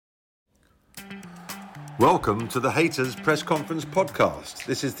Welcome to the Haters Press Conference podcast.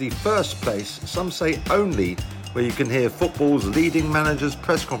 This is the first place, some say only, where you can hear football's leading managers'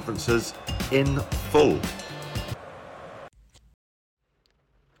 press conferences in full.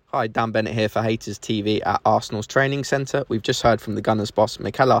 Hi, Dan Bennett here for Haters TV at Arsenal's training centre. We've just heard from the Gunners boss,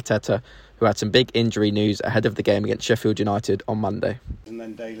 Mikel Arteta, who had some big injury news ahead of the game against Sheffield United on Monday. And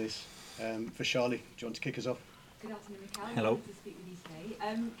then Dailies for Charlie. Do you want to kick us off? Good afternoon, Mikel. Hello. Good to speak with you today.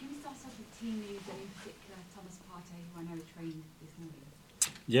 Can you start off with team news and in particular Thomas Partey, who I know trained this morning?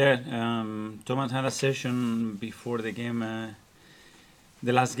 Yeah, Thomas had a session before the game,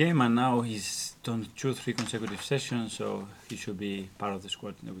 the last game, and now he's done 2-3 consecutive sessions, so he should be part of the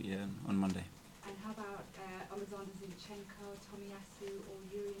squad on Monday. And how about Alexander Zinchenko, Tomiyasu or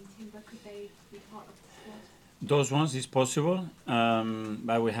Jurriën Timber? Could they be part of the squad? Those ones is possible,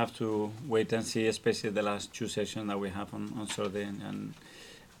 but we have to wait and see, especially the last 2 sessions that we have on Saturday and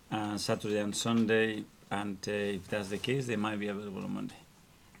Saturday and Sunday, and if that's the case, they might be available on Monday.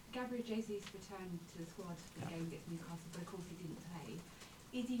 Gabriel Jesus returned to the squad for the game against Newcastle, but of course he didn't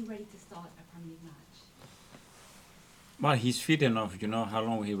play. Is he ready to start a Premier League match? Well, he's fit enough, how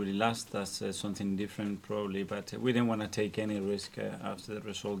long he will last, that's something different probably, but we didn't want to take any risk after the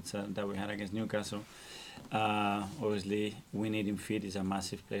results that we had against Newcastle. Obviously, we need him fit. It's a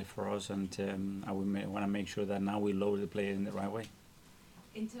massive play for us, and I want to make sure that now we load the player in the right way.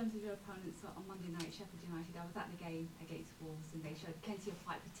 In terms of your opponents on Monday night, Sheffield United, I was at the game against Wolves and they showed plenty of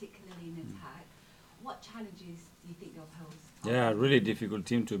fight, particularly in attack. What challenges do you think they'll pose? Yeah, a really difficult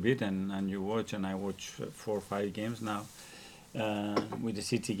team to beat, and you watch, and I watch 4 or 5 games now. With the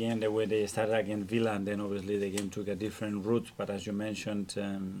City game, the way they started against Villa, and then obviously the game took a different route. But as you mentioned,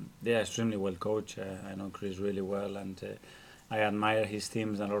 they are extremely well coached. I know Chris really well, and I admire his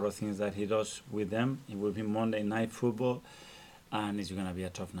teams and a lot of things that he does with them. It will be Monday Night Football, and it's going to be a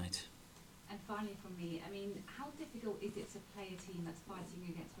tough night. And finally from me, how difficult is it to play a team that's fighting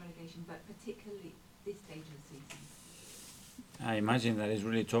against relegation, but particularly this stage of the season? I imagine that it's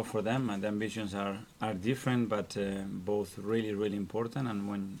really tough for them, and the ambitions are different, but both really, really important.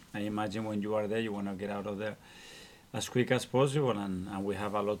 And I imagine when you are there, you want to get out of there as quick as possible, and we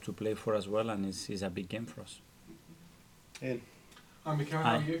have a lot to play for as well, and it's a big game for us. Ian. Hi Mikel,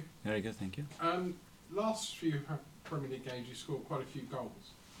 how are you? Very good, thank you. Last few Premier League games you scored quite a few goals.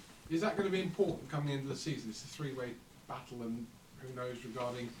 Is that going to be important coming into the season? It's a 3-way battle, and who knows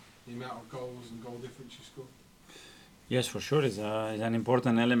regarding the amount of goals and goal difference you score? Yes, for sure. It's an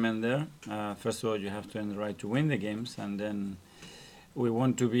important element there. First of all, you have to earn the right to win the games, and then we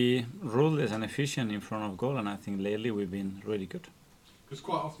want to be ruthless and efficient in front of goal, and I think lately we've been really good. Because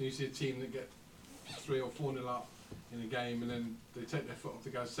quite often you see a team that get 3 or 4-0 up in a game, and then they take their foot off the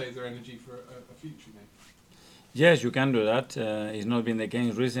gas, save their energy for a future game. Yes, you can do that. It's not been the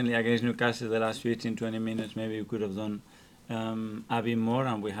case recently against Newcastle. The last 15-20 minutes, maybe we could have done a bit more,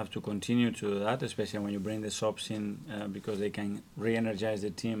 and we have to continue to do that, especially when you bring the subs in, because they can re-energize the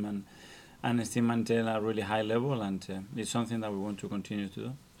team and still maintain a really high level, and it's something that we want to continue to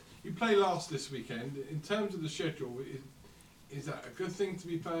do. You play last this weekend. In terms of the schedule, is that a good thing to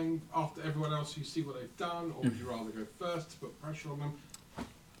be playing after everyone else? You see what they've done, or would you rather go first to put pressure on them?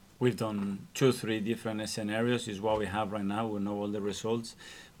 We've done 2-3 different scenarios. Is what we have right now. We know all the results,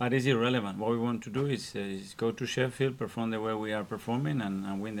 but it's irrelevant. What we want to do is go to Sheffield, perform the way we are performing,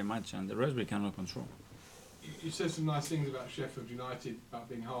 and win the match. And the rest we cannot control. You said some nice things about Sheffield United about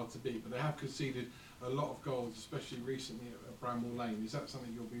being hard to beat, but they have conceded a lot of goals, especially recently at Bramall Lane. Is that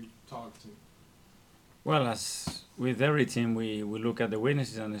something you'll be targeting? Well, as with every team, we look at the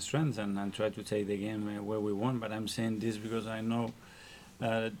weaknesses and the strengths and try to take the game where we want. But I'm saying this because I know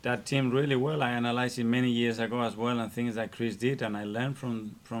that team really well. I analyzed it many years ago as well, and things that Chris did, and I learned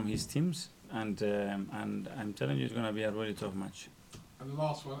from his teams. And I'm telling you, it's going to be a really tough match. And the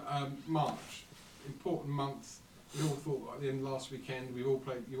last one, March, important month. We all thought at the end of last weekend you all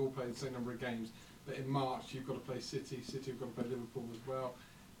played the same number of games, but in March you've got to play City have got to play Liverpool as well.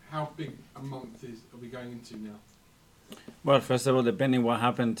 How big a month are we going into now? Well, first of all, depending what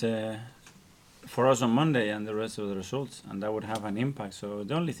happened for us on Monday and the rest of the results, and that would have an impact. So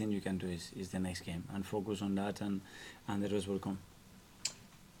the only thing you can do is the next game and focus on that, and the rest will come.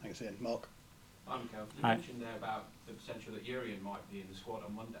 Thanks, Ian. Mark. Hi, Mikel. You Hi. mentioned there about the potential that Jurriën might be in the squad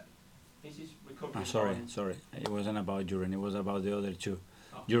on Monday. Is his recovery? Sorry. It wasn't about Jurriën. It was about the other 2.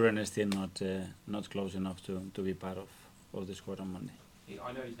 Oh. Jurriën is still not close enough to be part of the squad on Monday.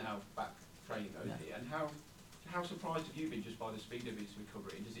 I know he's now back training, though, isn't he? And how surprised have you been just by the speed of his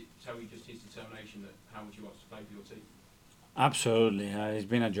recovery? And does it tell you just his determination that how much he wants to play for your team? Absolutely. It's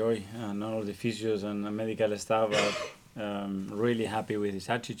been a joy. And all of the physios and the medical staff Really happy with his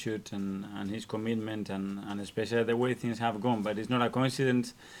attitude and his commitment and especially the way things have gone. But it's not a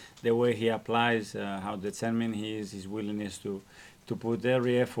coincidence the way he applies, how determined he is, his willingness to put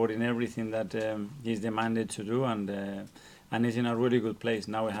every effort in everything that he's demanded to do, and he's in a really good place.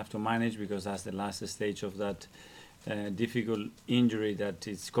 Now we have to manage, because that's the last stage of that difficult injury that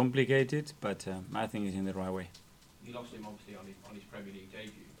is complicated, but I think he's in the right way. You lost him obviously on his Premier League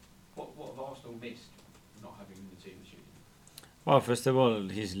debut. What have Arsenal missed not having him in the team this year? Well, first of all,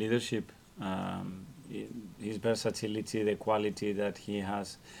 his leadership, his versatility, the quality that he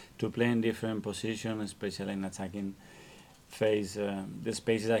has to play in different positions, especially in attacking phase, the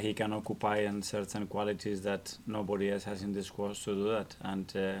spaces that he can occupy, and certain qualities that nobody else has in the squad to do that.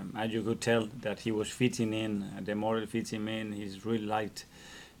 And as you could tell that he was fitting in, the more it fits him in, he's really liked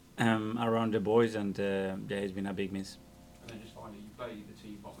around the boys, and yeah, it's been a big miss. And then just finally, you play the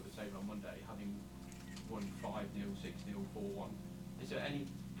team bottom of the table on Monday, having won 5-0, 6-0, 4-1. Is there any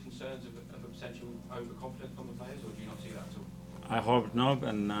concerns of a potential overconfidence from the players, or do you not see that at all? I hope not,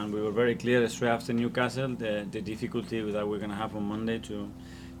 and we were very clear straight after Newcastle the difficulty that we're going to have on Monday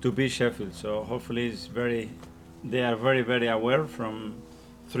to beat Sheffield. So hopefully they are very, very aware from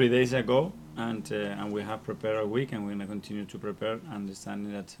 3 days ago, and we have prepared a week, and we're going to continue to prepare,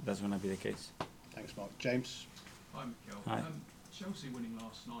 understanding that that's going to be the case. Thanks, Mark. James? Hi, Mikel. Hi. Chelsea winning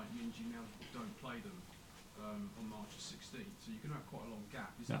last night means you now don't play them on March 16th, so you're going to have quite a long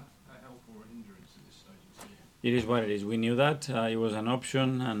gap. Is that a help or a hindrance at this stage of the season? It is what it is. We knew that it was an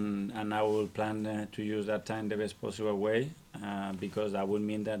option, and I will plan to use that time the best possible way, because that would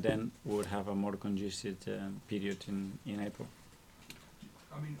mean that then we would have a more congested period in April.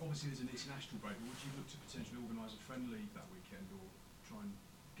 I mean, obviously there's an international break, but would you look to potentially organise a friendly that weekend, or try and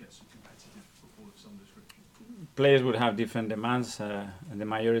get some competitive football of some description? Players would have different demands, and the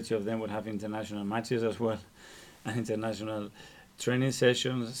majority of them would have international matches as well, and international training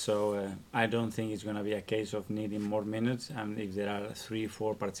sessions. So I don't think it's going to be a case of needing more minutes, and if there are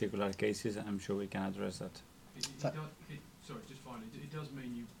 3-4 particular cases, I'm sure we can address that. Sorry, just finally, it does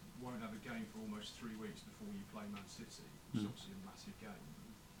mean you won't have a game for almost 3 weeks before you play Man City, which is obviously a massive game.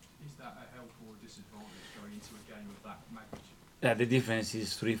 Is that a help or a disadvantage going into a game of that magnitude? Yeah, the difference is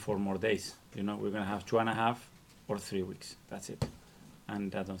 3-4 more days. You know, we're going to have 2.5 or 3 weeks. That's it.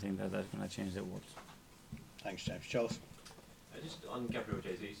 And I don't think that that's going to change the world. Thanks, James. Charles? Just on Gabriel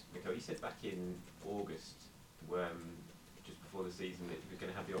Jesus, Mikel, you said back in August, just before the season, that he was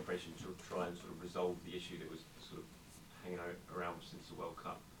going to have the operation to try and sort of resolve the issue that was sort of hanging around since the World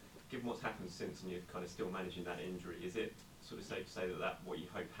Cup. Given what's happened since, and you're kind of still managing that injury, is it sort of safe to say that what you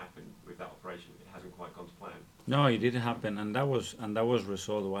hoped happened with that operation, it hasn't quite gone to plan? No, it did happen, and that was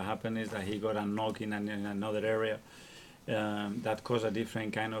resolved. What happened is that he got a knock in another area that caused a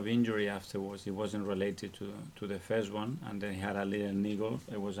different kind of injury afterwards. It wasn't related to the first one, and then he had a little niggle.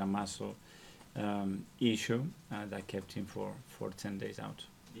 It was a muscle issue that kept him for 10 days out.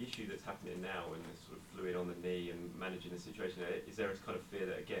 The issue that's happening now, and the sort of fluid on the knee and managing the situation, is there a kind of fear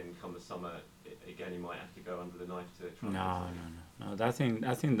that again, come the summer, again he might have to go under the knife to try? No. I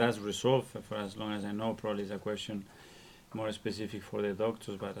think that's resolved for as long as I know. Probably it's a question more specific for the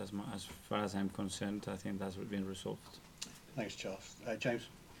doctors, but as far as I'm concerned, I think that's been resolved. Thanks, Charles. James?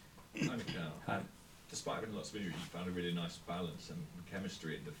 Hi, Mikel. Hi. Despite having lots of injuries, you found a really nice balance and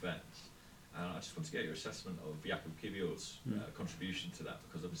chemistry in defence. And I just want to get your assessment of Jakub Kiwior's contribution to that,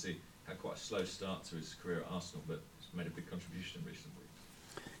 because obviously had quite a slow start to his career at Arsenal, but he's made a big contribution in recent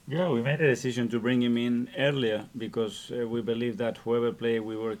weeks. Yeah, we made a decision to bring him in earlier because we believe that whoever player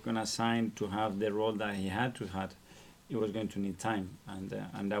we were going to assign to have the role that he had to have, he was going to need time,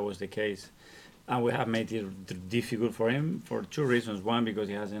 and that was the case. And we have made it difficult for him for 2 reasons. One, because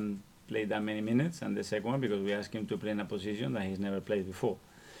he hasn't played that many minutes, and the second one, because we asked him to play in a position that he's never played before.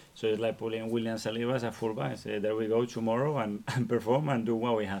 So it's like pulling William Saliba as a fullback. Say, there we go tomorrow and perform and do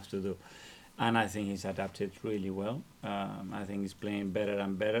what we have to do. And I think he's adapted really well. I think he's playing better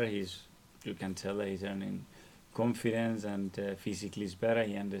and better. You can tell that he's earning confidence, and physically is better.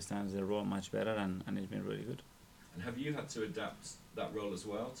 He understands the role much better, and he's been really good. And have you had to adapt that role as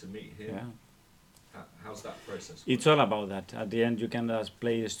well to meet him? Yeah. How's that process? It's all about that. At the end, you can ask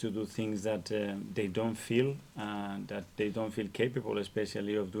players to do things that they don't feel capable,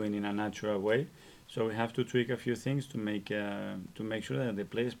 especially of doing in a natural way. So we have to tweak a few things to make sure that the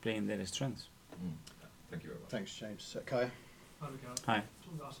players play in their strengths. Thank you very much. Thanks, James. Kaya? Hi, Mikel. Hi. I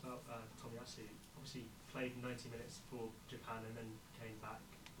wanted to ask about Tomiyasu. Obviously played 90 minutes for Japan and then came back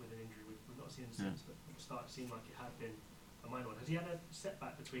with an injury. We've not seen him since, but at the start it seemed like it had been a minor one. Has he had a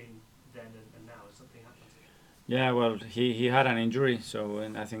setback between then and now? Has something happened to him? Yeah, well, he had an injury, so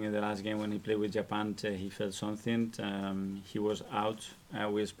I think in the last game when he played with Japan, he felt something. He was out.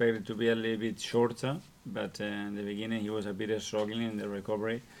 We expected to be a little bit shorter, but in the beginning he was a bit struggling in the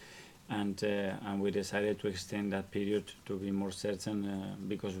recovery, and we decided to extend that period to be more certain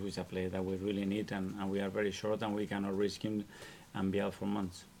because he's a player that we really need, and we are very short, and we cannot risk him and be out for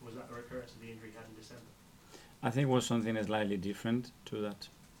months. Was that a recurrence of the injury he had in December? I think it was something slightly different to that.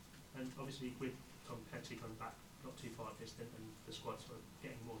 And obviously with Tom potentially coming back not too far distant and the squad's sort of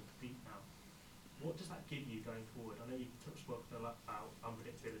getting more deep now, what does that give you going forward? I know you spoke a lot about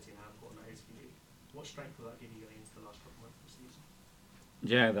unpredictability and how important that is for you. What strength will that give you going into the last couple of months of the season?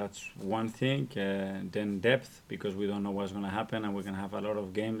 Yeah, that's one thing. Then depth, because we don't know what's going to happen and we're going to have a lot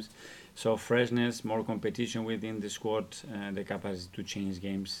of games. So freshness, more competition within the squad, the capacity to change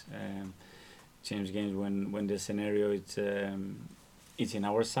games. When the scenario it's in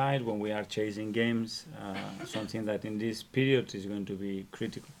our side, when we are chasing games, something that in this period is going to be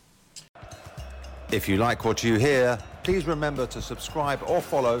critical. If you like what you hear, please remember to subscribe or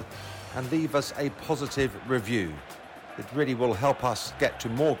follow and leave us a positive review. It really will help us get to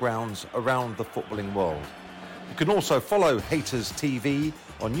more grounds around the footballing world. You can also follow Haters TV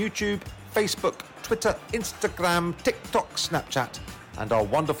on YouTube, Facebook, Twitter, Instagram, TikTok, Snapchat, and our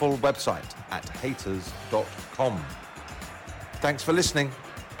wonderful website at haters.com. Thanks for listening.